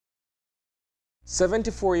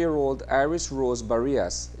74-year-old Iris Rose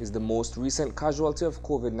Barillas is the most recent casualty of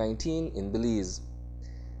COVID-19 in Belize.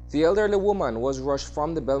 The elderly woman was rushed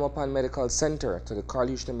from the Belmopan Medical Center to the Karl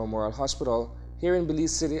Heusner Memorial Hospital here in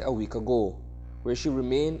Belize City a week ago, where she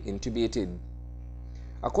remained intubated.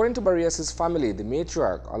 According to Barrillas' family, the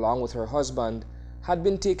matriarch, along with her husband, had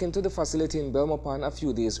been taken to the facility in Belmopan a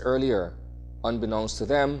few days earlier, unbeknownst to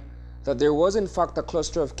them that there was in fact a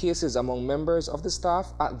cluster of cases among members of the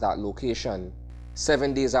staff at that location.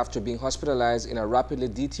 7 days after being hospitalized in a rapidly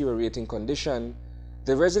deteriorating condition,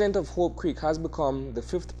 the resident of Hope Creek has become the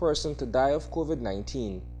 5th person to die of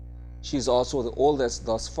COVID-19. She is also the oldest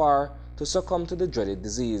thus far to succumb to the dreaded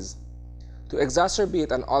disease. To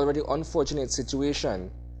exacerbate an already unfortunate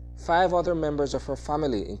situation, 5 other members of her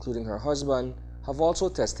family, including her husband, have also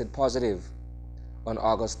tested positive. On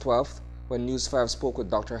August 12th, when News 5 spoke with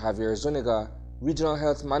Dr. Javier Zuniga, Regional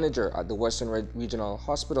Health Manager at the Western Regional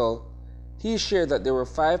Hospital, he shared that there were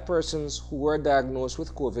 5 persons who were diagnosed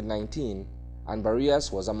with COVID-19, and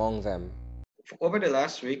Barrillas was among them. Over the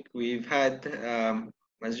last week, we've had,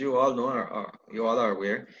 as you all know, or you all are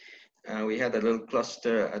aware, we had a little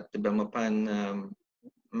cluster at the Belmopan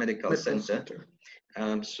Medical Center.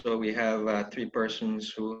 So we have 3 persons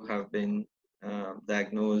who have been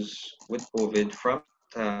diagnosed with COVID from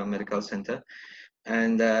the medical center.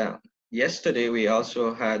 And yesterday, we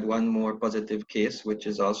also had one more positive case, which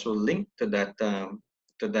is also linked to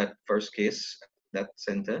that first case, that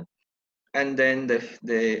center. And then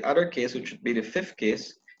the other case, which would be the 5th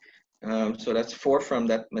case, so that's 4 from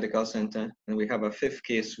that medical center, and we have a 5th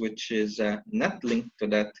case, which is not linked to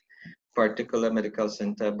that particular medical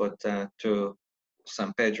center, but to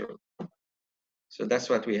San Pedro. So that's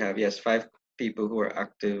what we have. Yes, 5 people who are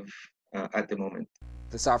active at the moment.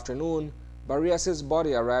 This afternoon, Barrillas'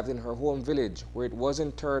 body arrived in her home village, where it was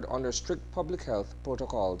interred under strict public health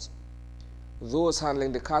protocols. Those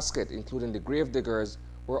handling the casket, including the gravediggers,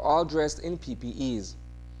 were all dressed in PPEs.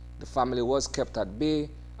 The family was kept at bay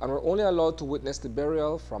and were only allowed to witness the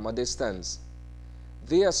burial from a distance.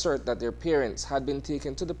 They assert that their parents had been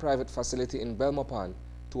taken to the private facility in Belmopan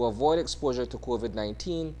to avoid exposure to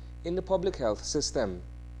COVID-19 in the public health system.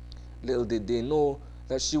 Little did they know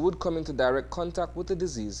that she would come into direct contact with the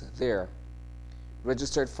disease there.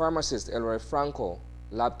 Registered pharmacist Elroy Franco,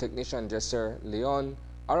 lab technician Jesser Leon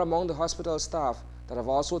are among the hospital staff that have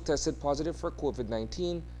also tested positive for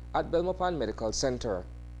COVID-19 at Belmopan Medical Center.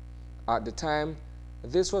 At the time,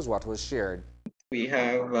 this was what was shared. We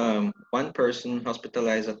have 1 person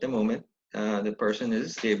hospitalized at the moment. The person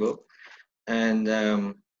is stable and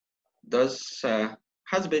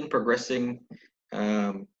has been progressing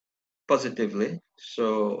positively.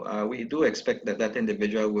 So we do expect that that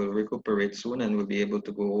individual will recuperate soon and will be able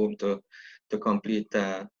to go home to complete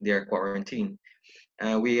their quarantine.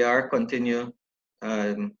 We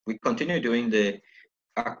continue doing the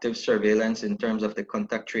active surveillance in terms of the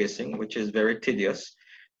contact tracing, which is very tedious.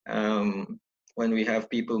 When we have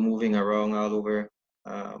people moving around all over,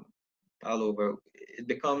 it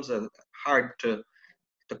becomes hard to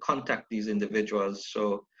contact these individuals.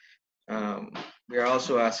 So we are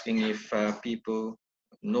also asking if people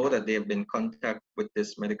know that they have been in contact with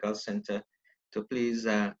this medical center to please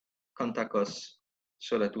contact us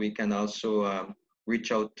so that we can also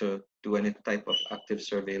reach out to do any type of active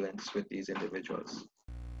surveillance with these individuals.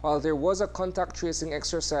 While there was a contact tracing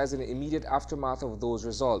exercise in the immediate aftermath of those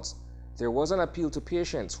results, there was an appeal to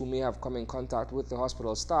patients who may have come in contact with the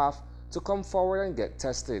hospital staff to come forward and get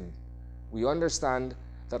tested. We understand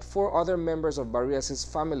that 4 other members of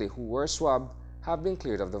Barrillas' family who were swabbed have been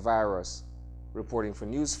cleared of the virus. Reporting for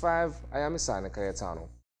News 5, I am Isani Cayetano.